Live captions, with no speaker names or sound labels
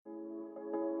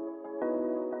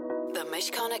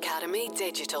Mishcon Academy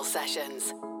digital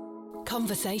sessions.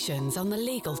 Conversations on the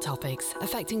legal topics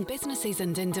affecting businesses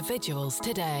and individuals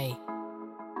today.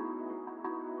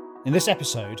 In this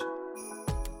episode,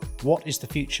 what is the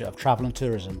future of travel and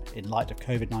tourism in light of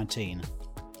COVID-19?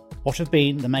 What have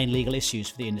been the main legal issues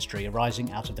for the industry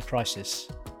arising out of the crisis?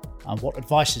 And what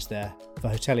advice is there for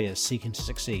hoteliers seeking to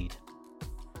succeed?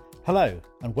 Hello,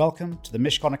 and welcome to the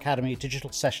Mishcon Academy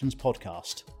Digital Sessions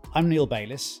podcast. I'm Neil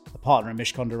Bayliss, a partner at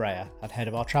Mishcon de Reya and head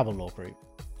of our travel law group.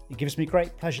 It gives me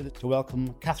great pleasure to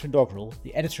welcome Catherine Doggerel,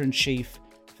 the Editor-in-Chief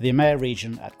for the EMEA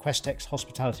region at Questex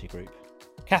Hospitality Group.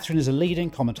 Catherine is a leading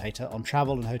commentator on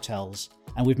travel and hotels,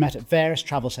 and we've met at various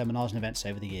travel seminars and events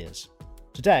over the years.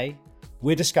 Today,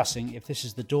 we're discussing if this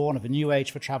is the dawn of a new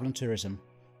age for travel and tourism,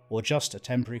 or just a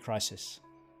temporary crisis.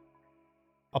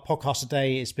 Our podcast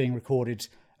today is being recorded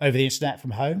over the internet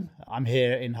from home. I'm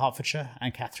here in Hertfordshire,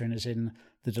 and Catherine is in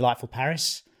the delightful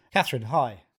Paris. Catherine,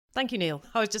 hi. Thank you, Neil.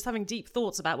 I was just having deep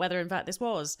thoughts about whether, in fact, this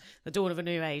was the dawn of a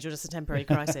new age or just a temporary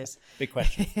crisis. Big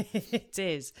question. It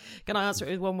is. Can I answer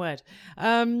it with one word?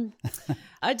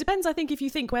 It depends, I think, if you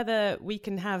think whether we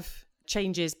can have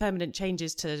changes, permanent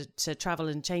changes to travel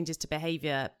and changes to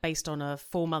behaviour based on a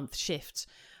 4-month shift,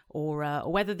 or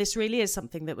whether this really is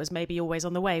something that was maybe always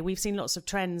on the way. We've seen lots of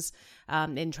trends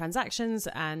in transactions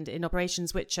and in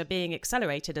operations which are being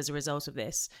accelerated as a result of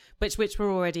this, which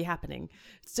were already happening.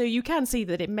 So you can see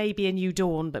that it may be a new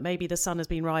dawn, but maybe the sun has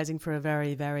been rising for a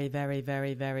very, very, very,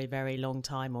 very, very, very long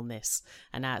time on this.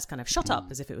 And now it's kind of shot up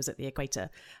as if it was at the equator.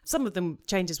 Some of them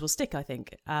changes will stick, I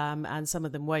think, and some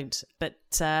of them won't. But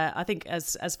I think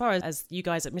as far as you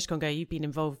guys at Mishcon go, you've been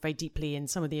involved very deeply in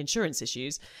some of the insurance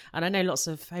issues. And I know lots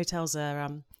of hotels are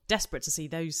desperate to see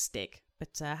those stick,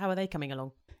 but how are they coming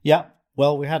along? Yeah,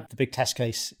 well, we had the big test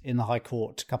case in the High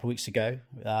Court a couple of weeks ago.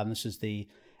 This is the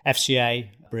FCA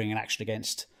bringing an action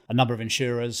against a number of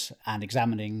insurers and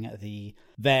examining the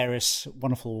various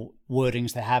wonderful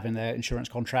wordings they have in their insurance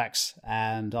contracts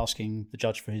and asking the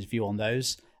judge for his view on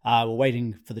those. We're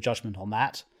waiting for the judgment on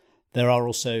that. There are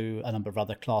also a number of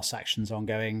other class actions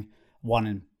ongoing, one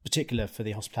in particular for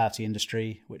the hospitality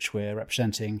industry, which we're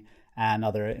representing, and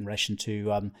other in relation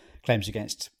to claims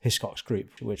against Hiscox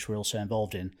Group, which we're also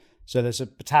involved in. So there's a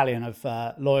battalion of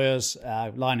lawyers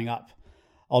lining up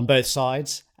on both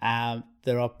sides.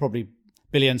 There are probably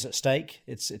billions at stake.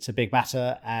 It's a big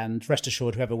matter, and rest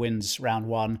assured, whoever wins round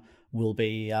one will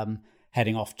be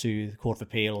heading off to the Court of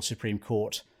Appeal or Supreme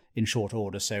Court in short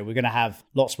order. So we're going to have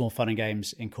lots more fun and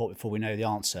games in court before we know the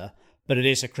answer. But it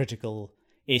is a critical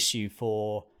issue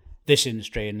for this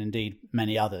industry and indeed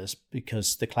many others,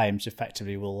 because the claims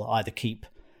effectively will either keep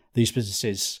these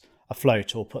businesses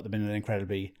afloat or put them in an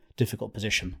incredibly difficult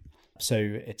position. So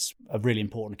it's a really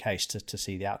important case to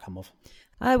see the outcome of.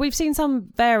 We've seen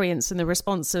some variance in the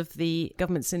response of the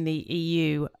governments in the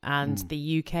EU and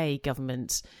the UK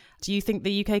government. Do you think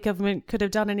the UK government could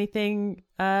have done anything?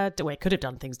 It could have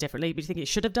done things differently, but do you think it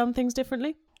should have done things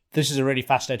differently? This is a really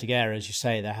fascinating area. As you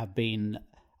say, there have been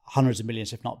hundreds of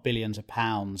millions, if not billions of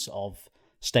pounds of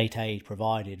state aid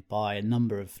provided by a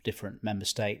number of different member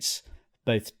states,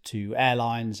 both to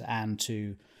airlines and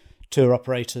to tour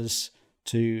operators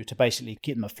to basically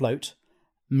keep them afloat.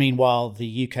 Meanwhile,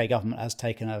 the UK government has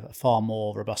taken a far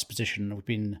more robust position. We've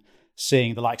been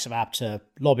seeing the likes of ABTA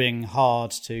lobbying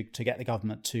hard to get the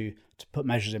government to put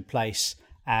measures in place,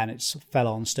 and it's fell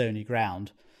on stony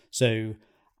ground. So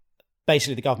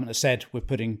basically, the government has said we're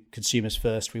putting consumers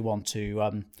first. We want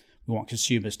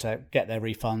consumers to get their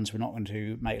refunds. We're not going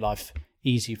to make life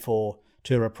easy for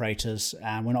tour operators,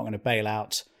 and we're not going to bail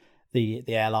out the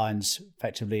airlines.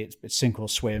 Effectively, it's sink or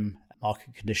swim.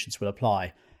 Market conditions will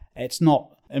apply. It's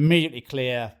not immediately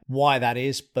clear why that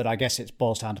is, but I guess it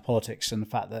boils down to politics and the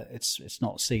fact that it's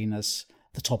not seen as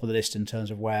the top of the list in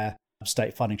terms of where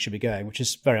state funding should be going, which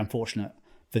is very unfortunate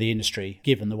for the industry,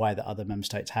 given the way that other member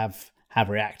states have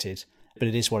reacted. But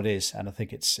it is what it is, and I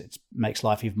think it makes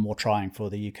life even more trying for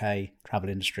the UK travel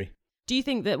industry. Do you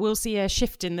think that we'll see a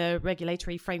shift in the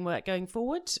regulatory framework going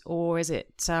forward, or is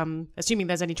it, assuming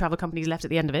there's any travel companies left at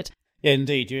the end of it? Yeah,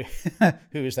 indeed.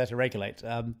 Who is there to regulate?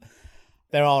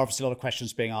 There are obviously a lot of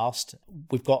questions being asked.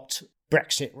 We've got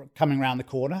Brexit coming around the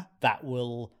corner. That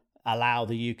will allow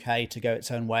the UK to go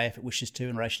its own way if it wishes to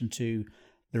in relation to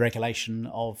the regulation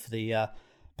of the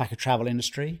package travel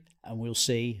industry, and we'll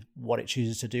see what it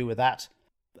chooses to do with that.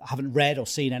 I haven't read or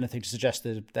seen anything to suggest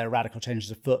that there are radical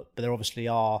changes afoot, but there obviously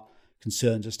are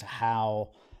concerns as to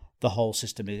how the whole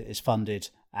system is funded,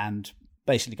 and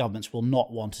basically governments will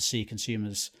not want to see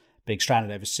consumers being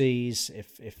stranded overseas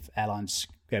if airlines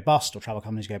go bust or travel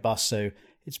companies go bust. So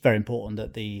it's very important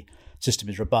that the system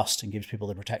is robust and gives people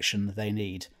the protection that they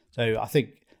need. So I think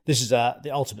this is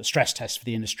the ultimate stress test for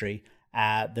the industry.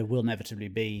 There will inevitably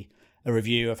be a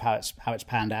review of how it's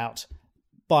panned out.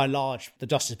 By and large, the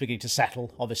dust is beginning to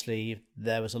settle. Obviously,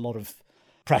 there was a lot of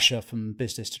pressure from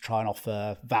business to try and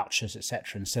offer vouchers,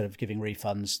 etc., instead of giving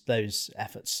refunds. Those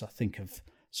efforts, I think, have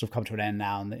sort of come to an end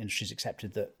now, and the industry's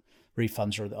accepted that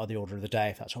refunds are the order of the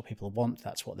day. If that's what people want,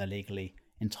 that's what they're legally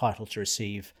entitled to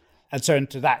receive. And so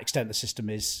to that extent, the system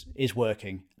is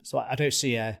working. So I don't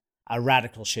see a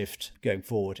radical shift going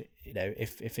forward,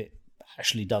 if it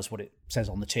actually does what it says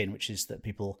on the tin, which is that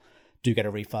people do get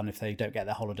a refund if they don't get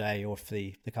their holiday or if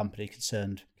the company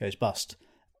concerned goes bust.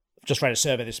 I've just read a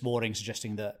survey this morning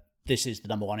suggesting that this is the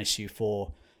number one issue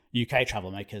for UK travel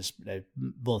makers.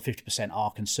 More than 50%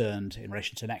 are concerned in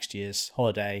relation to next year's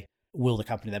holiday. Will the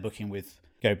company they're booking with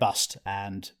go bust?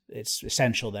 And it's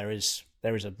essential there is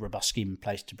a robust scheme in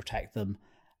place to protect them.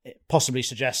 It possibly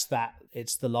suggests that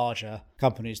it's the larger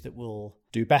companies that will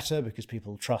do better because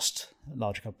people trust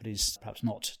larger companies perhaps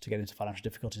not to get into financial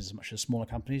difficulties as much as smaller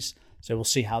companies. So we'll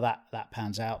see how that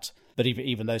pans out. But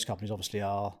even those companies obviously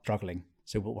are struggling.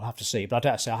 So we'll have to see. But I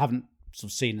dare say I haven't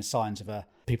sort of seen the signs of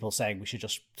people saying we should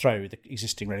just throw the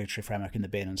existing regulatory framework in the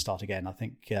bin and start again. I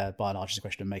think by and large it's a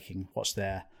question of making what's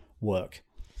their work.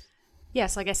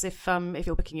 Yes, I guess if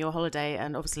you're booking your holiday,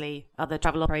 and obviously other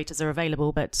travel operators are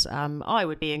available, but I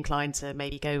would be inclined to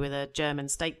maybe go with a German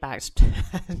state-backed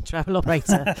travel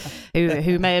operator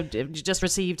who may have just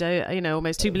received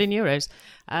almost €2 billion.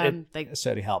 It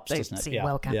certainly helps, doesn't it? They seem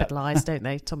well capitalised, don't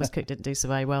they? Thomas Cook didn't do so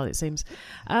very well, it seems.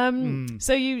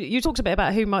 So you talked a bit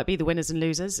about who might be the winners and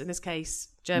losers. In this case,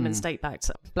 German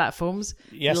state-backed platforms,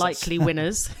 yes, likely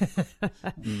winners.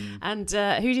 And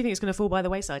who do you think is going to fall by the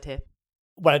wayside here?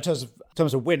 Well, in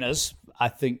terms of winners, I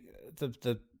think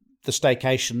the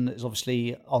staycation is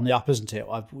obviously on the up, isn't it?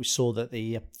 We saw that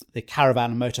the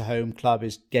Caravan and Motorhome Club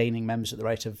is gaining members at the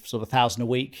rate of sort of 1,000 a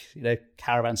week.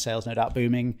 Caravan sales no doubt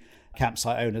booming.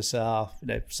 Campsite owners are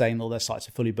saying all their sites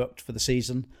are fully booked for the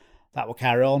season. That will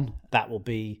carry on. That will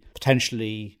be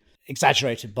potentially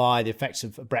exaggerated by the effects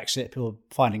of Brexit. People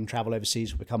finding travel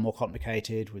overseas will become more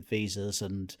complicated with visas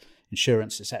and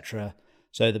insurance, etc.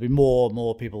 So there'll be more and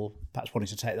more people perhaps wanting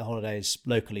to take their holidays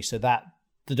locally. So that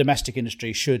the domestic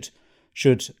industry should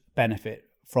benefit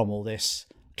from all this.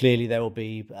 Clearly, there will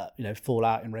be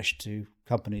fallout in relation to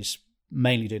companies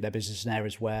mainly doing their business in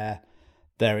areas where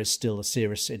there is still a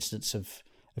serious incidence of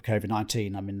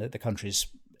COVID-19. I mean, the countries,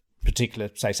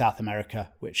 particularly say South America,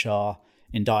 which are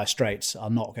in dire straits, are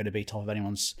not going to be top of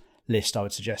anyone's list, I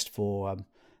would suggest, for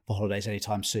holidays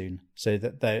anytime soon. So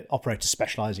that the operators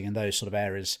specialising in those sort of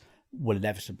areas will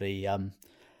inevitably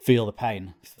feel the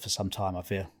pain for some time, I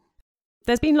fear.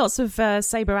 There's been lots of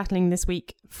sabre rattling this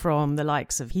week from the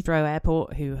likes of Heathrow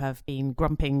Airport, who have been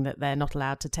grumping that they're not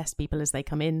allowed to test people as they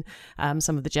come in.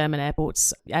 Some of the German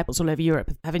airports all over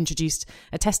Europe have introduced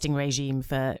a testing regime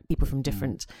for people from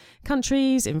different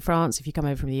countries. In France, if you come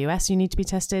over from the US, you need to be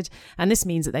tested. And this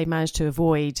means that they've managed to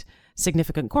avoid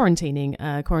significant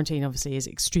quarantining. Quarantine obviously is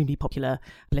extremely popular,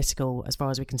 political, as far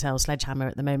as we can tell, sledgehammer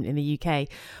at the moment in the UK.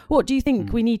 What do you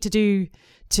think we need to do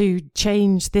to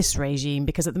change this regime?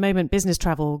 Because at the moment, business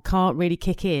travel can't really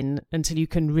kick in until you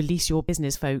can release your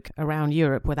business folk around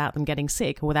Europe without them getting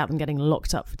sick or without them getting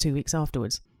locked up for 2 weeks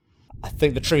afterwards. I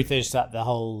think the truth is that the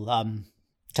whole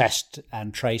test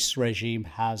and trace regime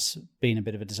has been a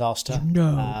bit of a disaster.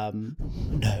 No,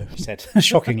 he said,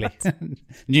 shockingly.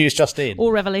 News just in.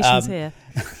 All revelations here.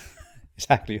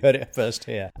 Exactly, you heard it first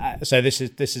here. So this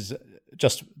is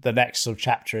just the next sort of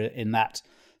chapter in that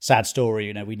sad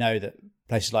story. We know that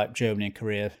places like Germany and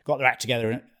Korea got their act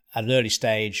together at an early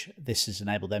stage. This has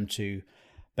enabled them to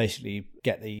basically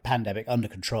get the pandemic under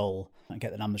control and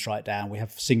get the numbers right down. We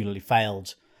have singularly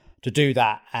failed to do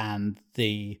that, and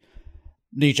the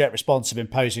knee-jerk response of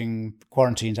imposing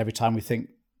quarantines every time we think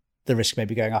the risk may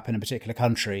be going up in a particular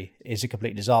country is a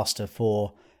complete disaster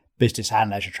for business and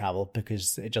leisure travel,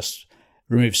 because it just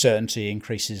removes certainty,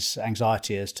 increases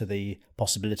anxiety as to the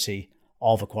possibility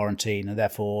of a quarantine, and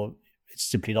therefore it's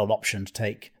simply not an option to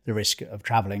take the risk of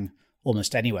travelling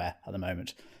almost anywhere at the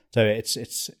moment. So it's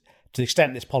to the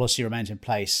extent this policy remains in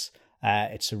place,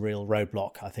 it's a real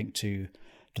roadblock, I think, to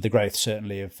the growth,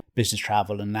 certainly, of business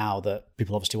travel. And now that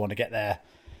people obviously want to get their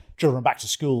children back to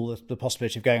school, the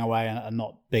possibility of going away and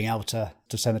not being able to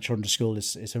send the children to school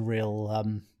is a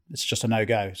real, it's just a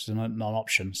no-go. It's a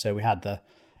non-option. So we had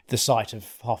the sight of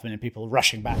 500,000 people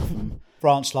rushing back from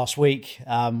France last week,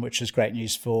 which was great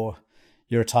news for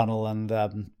Eurotunnel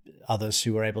and others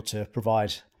who were able to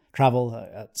provide travel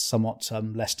at somewhat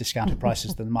less discounted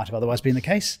prices than might have otherwise been the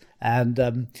case.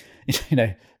 And,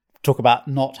 talk about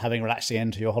not having a relaxing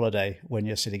end to your holiday when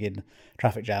you're sitting in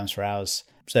traffic jams for hours.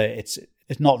 So it's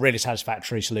not really a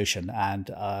satisfactory solution, and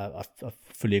I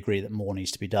fully agree that more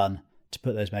needs to be done to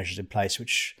put those measures in place,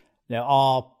 which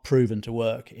are proven to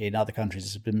work in other countries.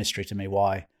 It's been a mystery to me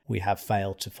why we have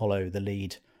failed to follow the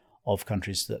lead of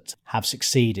countries that have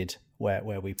succeeded where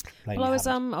we plainly Well,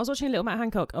 I was watching a little Matt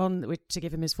Hancock to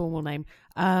give him his formal name,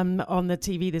 on the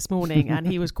TV this morning, and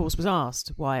he was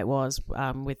asked why it was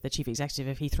with the chief executive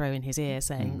of Heathrow in his ear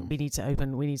saying we need to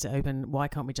open, why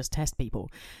can't we just test people?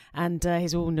 And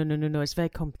he's no, it's very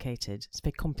complicated. It's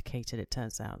very complicated, it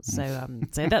turns out. So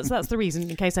so that's the reason,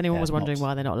 in case anyone was wondering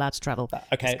why they're not allowed to travel.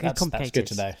 Okay, that's good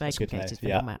to know. It's very complicated for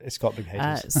Matt. It's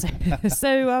complicated.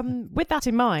 So with that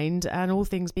in mind, and all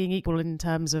things being equal in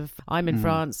terms of I'm in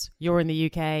France, you're in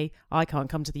the UK, I can't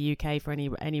come to the UK for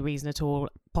any reason at all,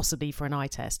 possibly for an eye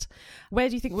test. Where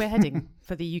do you think we're heading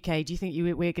for the UK? Do you think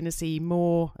we're going to see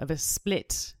more of a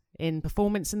split in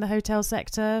performance in the hotel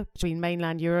sector between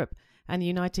mainland Europe and the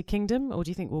United Kingdom, or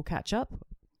do you think we'll catch up?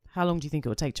 How long do you think it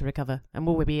will take to recover? And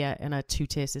will we be in a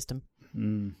two-tier system?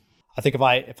 I think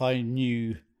if I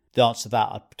knew the answer to that,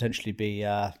 I'd potentially be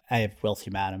A, a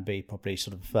wealthy man, and B, probably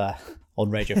sort of on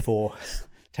Radio 4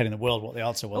 telling the world what the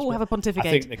answer was. Have a pontificate. I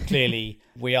think that clearly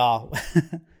we are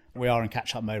in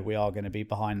catch-up mode. We are going to be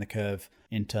behind the curve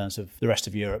in terms of the rest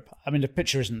of Europe. I mean, the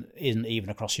picture isn't even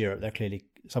across Europe. There are clearly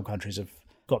some countries have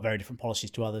got very different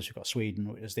policies to others. We've got Sweden,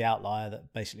 which is the outlier,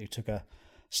 that basically took a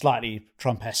slightly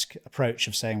Trump-esque approach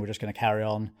of saying we're just going to carry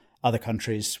on. Other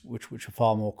countries which are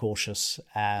far more cautious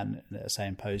and, say,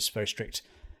 impose very strict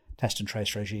test and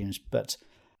trace regimes. But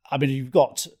I mean, you've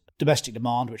got domestic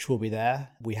demand, which will be there.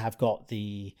 We have got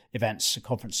the events and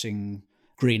conferencing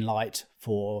green light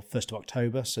for 1st of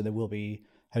October. So there will be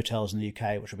hotels in the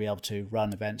UK which will be able to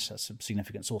run events. That's a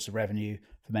significant source of revenue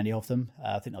for many of them.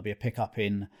 I think there'll be a pickup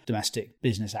in domestic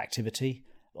business activity.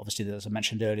 Obviously, as I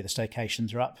mentioned earlier, the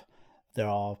staycations are up. There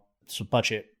are sort of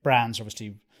budget brands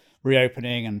obviously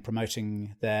reopening and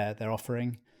promoting their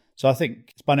offering. So I think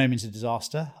it's by no means a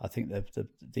disaster. I think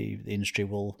the industry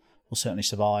will certainly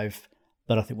survive,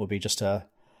 but I think we'll be just a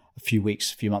few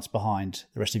months behind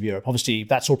the rest of Europe. Obviously,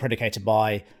 that's all predicated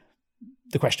by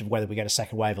the question of whether we get a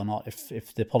second wave or not.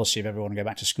 If the policy of everyone to go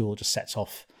back to school just sets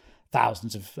off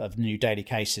thousands of new daily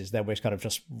cases, then we're kind of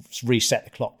just reset the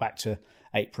clock back to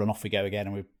April and off we go again.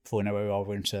 And before we know where we are,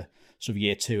 we're into sort of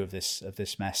year 2 of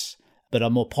this mess. But a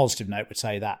more positive note would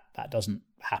say that doesn't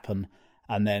happen.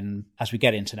 And then as we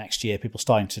get into next year, people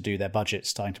starting to do their budgets,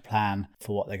 starting to plan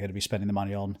for what they're going to be spending the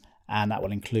money on. And that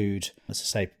will include, as I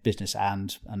say, business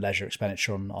and leisure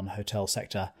expenditure on the hotel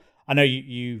sector. I know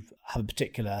you have a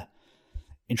particular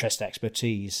interest and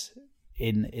expertise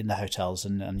in the hotels,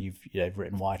 and you've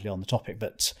written widely on the topic.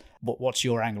 But what's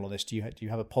your angle on this? Do you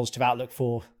have a positive outlook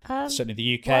for certainly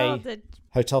the UK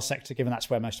hotel sector, given that's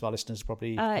where most of our listeners are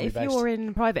probably if based? You're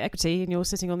in private equity and you're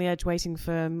sitting on the edge waiting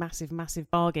for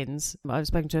massive bargains, I've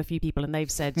spoken to a few people and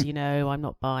they've said, I'm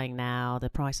not buying now. The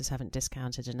prices haven't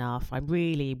discounted enough. I'm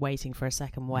really waiting for a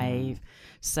second wave.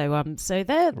 So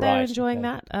they're enjoying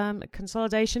that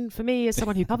consolidation. For me, as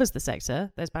someone who covers the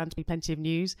sector, there's bound to be plenty of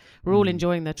news. We're all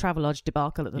enjoying the Travelodge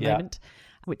debacle at the moment,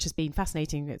 which has been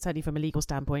fascinating, certainly from a legal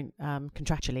standpoint,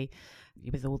 contractually,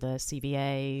 with all the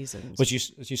CVAs. And as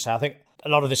you say, I think a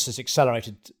lot of this has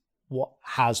accelerated what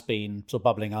has been sort of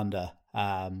bubbling under.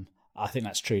 I think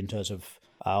that's true in terms of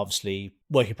obviously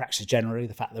working practices generally,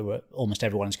 the fact that almost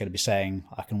everyone is going to be saying,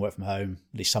 I can work from home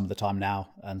at least some of the time now,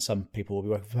 and some people will be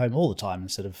working from home all the time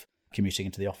instead of commuting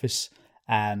into the office.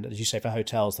 And as you say, for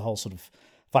hotels, the whole sort of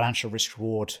financial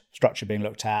risk-reward structure being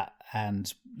looked at,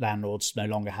 and landlords no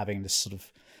longer having this sort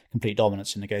of complete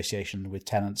dominance in negotiation with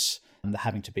tenants, and there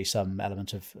having to be some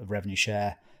element of revenue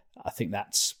share. I think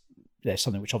that's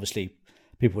something which obviously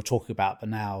people were talking about, but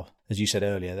now, as you said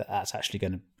earlier, that's actually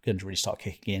going to really start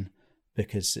kicking in,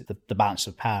 because the balance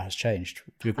of power has changed.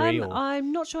 Do you agree?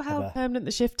 I'm not sure how permanent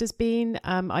the shift has been.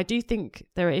 I do think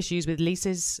there are issues with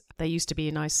leases. There used to be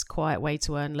a nice, quiet way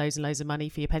to earn loads and loads of money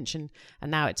for your pension,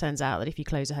 and now it turns out that if you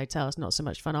close a hotel, it's not so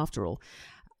much fun after all.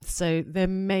 So there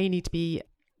may need to be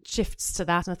shifts to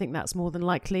that, and I think that's more than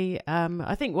likely.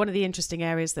 I think one of the interesting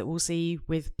areas that we'll see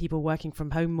with people working from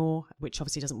home more, which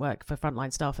obviously doesn't work for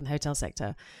frontline staff in the hotel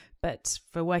sector, but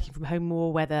for working from home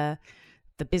more, whether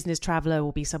the business traveller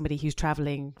will be somebody who's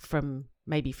travelling from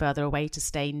maybe further away to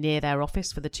stay near their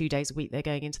office for the 2 days a week they're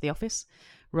going into the office,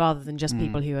 rather than just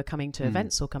people who are coming to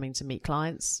events or coming to meet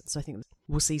clients. So I think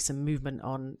we'll see some movement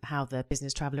on how the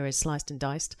business traveller is sliced and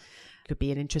diced. Could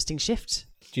be an interesting shift.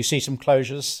 Do you see some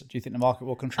closures? Do you think the market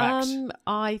will contract?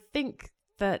 I think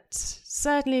that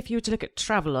certainly if you were to look at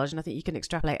Travelodge, and I think you can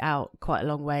extrapolate out quite a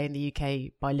long way in the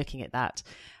UK by looking at that,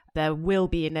 there will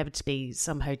be inevitably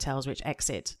some hotels which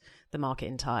exit the market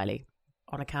entirely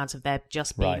on account of there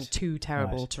just being too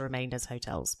terrible to remain as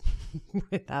hotels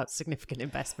without significant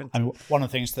investment. And one of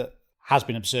the things that has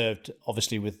been observed,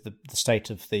 obviously, with the state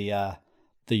of the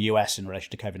US in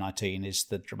relation to COVID-19 is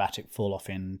the dramatic fall-off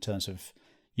in terms of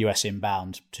US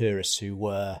inbound tourists who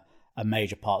were a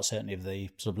major part, certainly, of the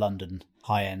sort of London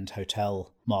high-end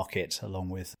hotel market, along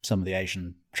with some of the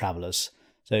Asian travellers.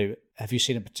 So have you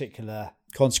seen a particular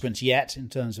consequence yet in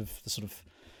terms of the sort of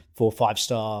 4 or 5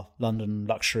 star London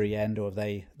luxury end, or are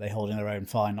they holding their own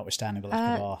fine, notwithstanding the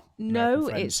lack of our No,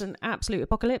 friends? it's an absolute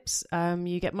apocalypse.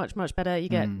 You get much better. You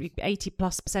get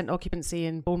 80+% occupancy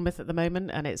in Bournemouth at the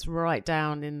moment, and it's right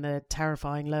down in the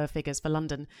terrifying lower figures for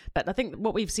London. But I think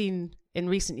what we've seen in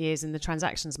recent years in the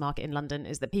transactions market in London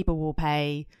is that people will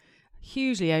pay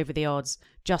hugely over the odds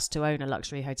just to own a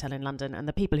luxury hotel in London, and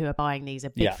the people who are buying these are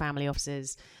big family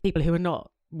offices, people who are not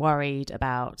worried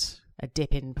about a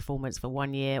dip in performance for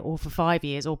 1 year or for 5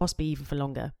 years or possibly even for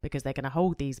longer, because they're going to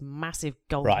hold these massive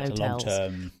gold hotels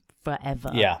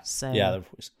forever.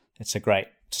 It's a great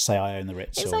to say I own the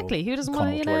Ritz. Exactly. Who doesn't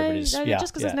want to,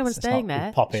 just because there's no one staying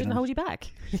there, shouldn't hold you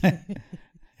back.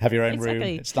 Have your own room.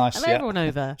 It's nice. Have everyone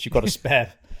over. If you've got a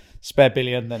spare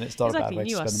billion, then it's not a bad way to spend the money.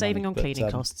 You are saving on cleaning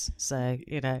costs. So,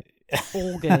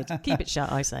 all good. Keep it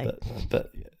shut, I say.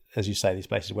 But as you say, these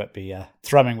places won't be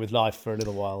thrumming with life for a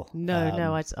little while.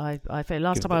 No, I feel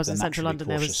last time I was in central London,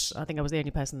 I think I was the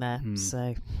only person there.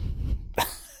 So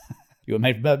you were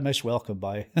made most welcome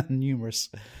by numerous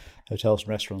hotels and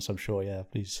restaurants, I'm sure. Yeah,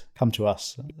 please come to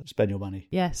us, spend your money.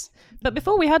 Yes. But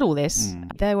before we had all this,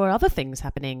 there were other things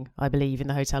happening, I believe, in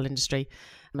the hotel industry.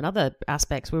 And other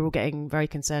aspects, we were all getting very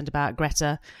concerned about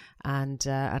Greta and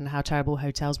how terrible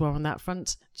hotels were on that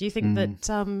front. Do you think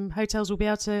that hotels will be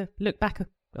able to look back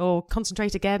or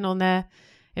concentrate again on their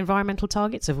environmental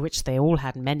targets, of which they all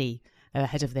had many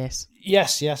ahead of this?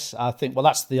 Yes. I think,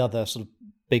 that's the other sort of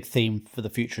big theme for the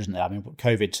future, isn't it? I mean,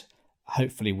 COVID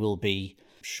hopefully will be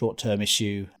a short-term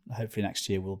issue. Hopefully next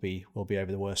year we'll be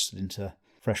over the worst and into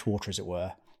fresh water, as it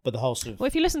were. But the whole sort of... Well,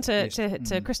 if you listen to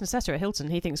Chris Nassetta at Hilton,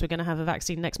 he thinks we're going to have a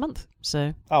vaccine next month.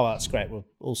 So... Oh, that's great. We're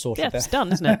all sorted there. It's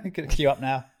done, isn't it? Going to queue up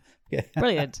now. Yeah.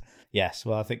 Brilliant. Yes.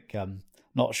 Well, I think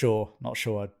not sure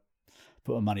I'd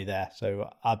put my money there.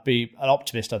 So I'd be an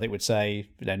optimist, I think, would say,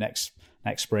 next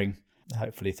spring,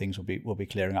 hopefully things will be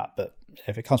clearing up. But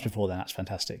if it comes before then, that's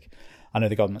fantastic. I know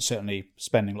the government's certainly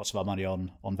spending lots of our money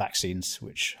on vaccines,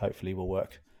 which hopefully will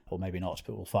work, or maybe not,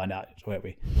 but we'll find out, won't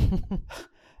we?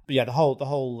 But yeah, the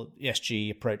whole ESG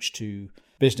approach to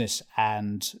business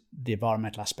and the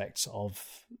environmental aspects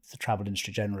of the travel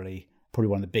industry generally, probably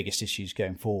one of the biggest issues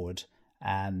going forward,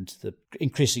 and the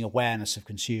increasing awareness of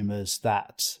consumers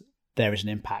that there is an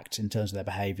impact in terms of their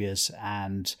behaviours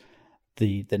and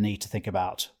the need to think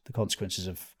about the consequences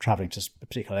of travelling to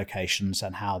particular locations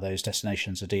and how those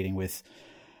destinations are dealing with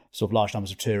sort of large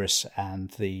numbers of tourists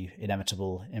and the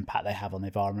inevitable impact they have on the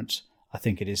environment. I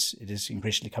think it is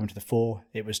increasingly coming to the fore.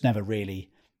 It was never really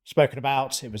spoken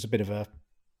about. It was a bit of a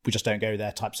we just don't go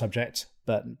there type subject,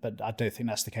 but I don't think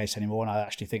that's the case anymore. And I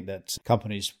actually think that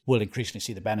companies will increasingly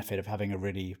see the benefit of having a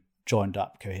really joined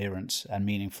up, coherent and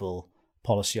meaningful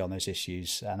policy on those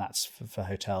issues, and that's for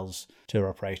hotels, tour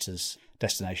operators,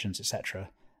 destinations, etc.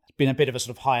 It's been a bit of a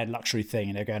sort of high-end luxury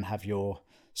thing, go and have your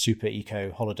super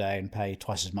eco holiday and pay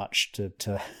twice as much to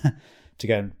to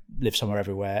go and live somewhere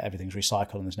everywhere everything's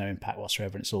recycled and there's no impact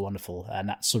whatsoever and it's all wonderful. And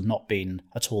that's sort of not been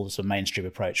at all the sort of mainstream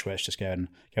approach where it's just go and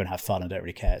have fun and don't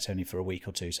really care. It's only for a week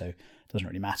or two, so it doesn't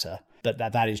really matter. But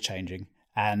that is changing,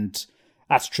 and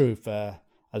that's true for,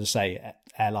 as I say,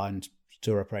 airlines,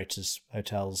 tour operators,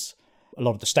 hotels. A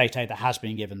lot of the state aid that has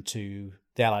been given to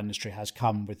the airline industry has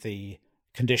come with the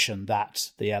condition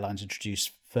that the airlines introduce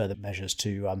further measures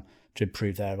to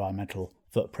improve their environmental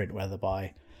footprint, whether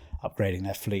by upgrading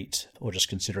their fleet or just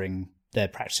considering their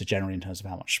practices generally in terms of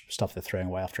how much stuff they're throwing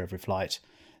away after every flight.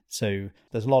 So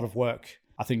there's a lot of work,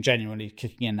 I think, genuinely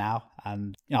kicking in now,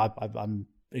 and I'm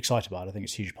excited about it. I think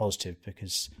it's a huge positive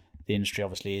because the industry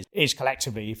obviously is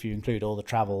collectively, if you include all the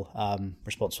travel,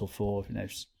 responsible for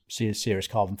serious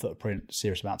carbon footprint,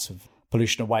 serious amounts of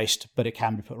pollution and waste, but it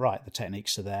can be put right. The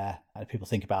techniques are there, and if people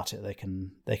think about it, they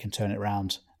can turn it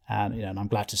around. And and I'm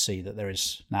glad to see that there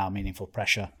is now meaningful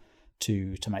pressure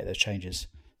to make those changes.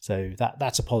 So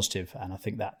that's a positive, and I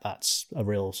think that's a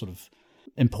real sort of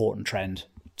important trend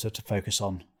to focus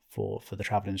on for the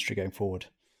travel industry going forward.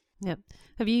 Yep.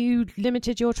 Have you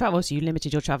limited your travel? So you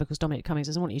limited your travel because Dominic Cummings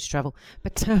doesn't want you to travel.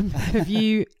 But have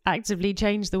you actively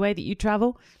changed the way that you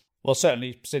travel? Well,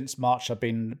 certainly since March, I've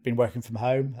been working from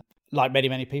home. Like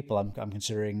many people, I'm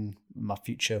considering my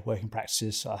future working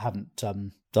practices. I haven't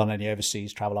done any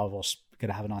overseas travel. I was going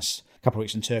to have a nice couple of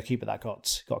weeks in Turkey, but that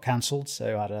got cancelled.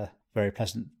 So I had a very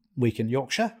pleasant week in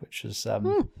Yorkshire, which was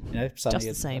sunny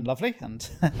and lovely, and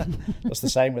just the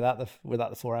same without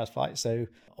the 4 hours flight. So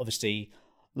obviously,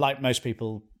 like most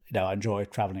people, I enjoy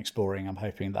traveling, exploring. I'm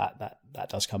hoping that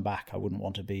does come back. I wouldn't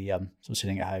want to be sort of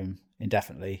sitting at home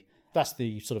indefinitely. That's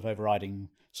the sort of overriding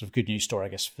sort of good news story, I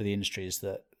guess, for the industry, is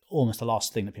that almost the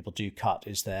last thing that people do cut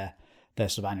is their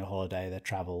sort of annual holiday, their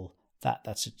travel.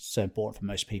 That's so important for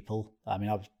most people. I mean,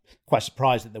 I was quite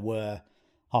surprised that there were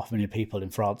 500,000 people in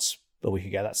France a week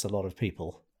ago. That's a lot of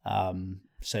people.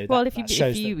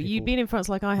 If you'd been in France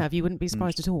like I have, you wouldn't be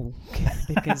surprised at all,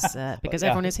 because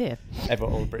everyone is here.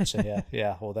 All the Brits are here,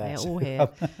 yeah, all there. They're all here.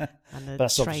 But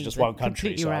that's obviously just one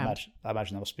country, so I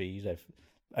imagine there must be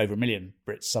over 1 million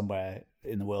Brits somewhere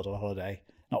in the world on holiday,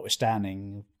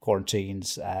 notwithstanding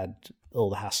quarantines and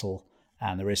all the hassle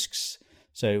and the risks.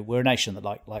 So we're a nation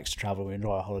that likes to travel. We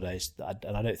enjoy our holidays,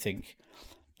 and I don't think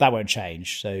that won't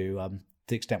change. So to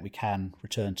the extent we can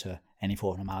return to any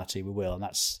form of normality, we will, and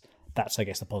that's I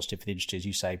guess the positive for the industry, as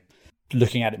you say.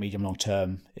 Looking at it medium long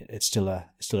term, it's still a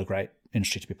great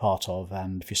industry to be part of,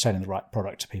 and if you're selling the right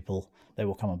product to people, they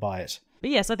will come and buy it. But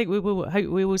yes, I think we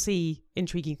will see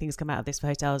intriguing things come out of this for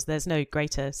hotels. There's no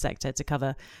greater sector to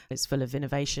cover. It's full of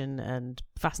innovation and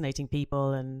fascinating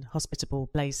people and hospitable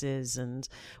places and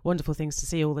wonderful things to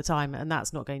see all the time, and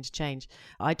that's not going to change.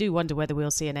 I do wonder whether we'll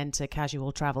see an end to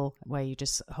casual travel, where you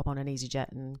just hop on an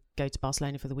EasyJet and go to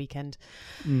Barcelona for the weekend.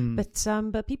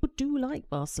 But people do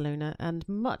like Barcelona, and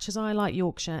much as I like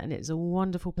Yorkshire, and it's a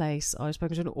wonderful place, I've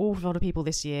spoken to an awful lot of people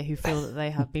this year who feel that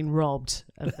they have been robbed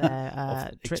of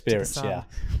their trip to the sun.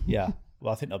 Yeah.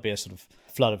 Well, I think there'll be a sort of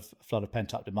flood of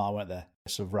pent-up demand, won't there? A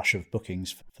sort of rush of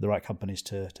bookings for the right companies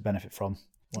to benefit from.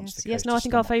 Yes. No, I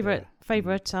think our favourite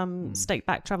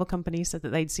state-backed travel company said that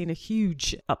they'd seen a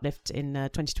huge uplift in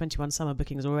 2021 summer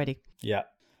bookings already. Yeah.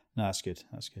 No, that's good.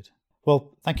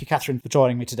 Well, thank you, Catherine, for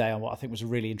joining me today on what I think was a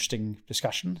really interesting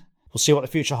discussion. We'll see what the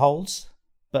future holds.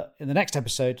 But in the next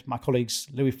episode, my colleagues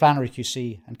Louis Flannery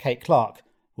QC and Kate Clark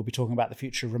will be talking about the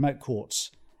future of remote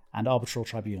courts and arbitral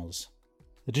tribunals.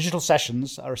 The Digital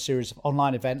Sessions are a series of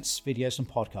online events, videos and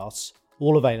podcasts,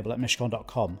 all available at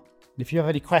mishcon.com. And if you have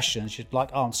any questions you'd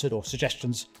like answered or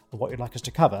suggestions of what you'd like us to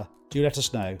cover, do let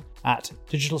us know at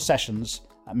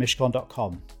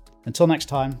digitalsessions@mishcon.com. Until next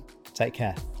time, take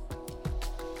care.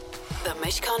 The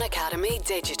Mishcon Academy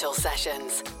Digital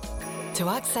Sessions. To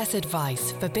access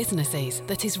advice for businesses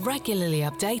that is regularly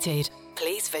updated,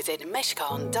 please visit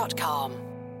mishcon.com.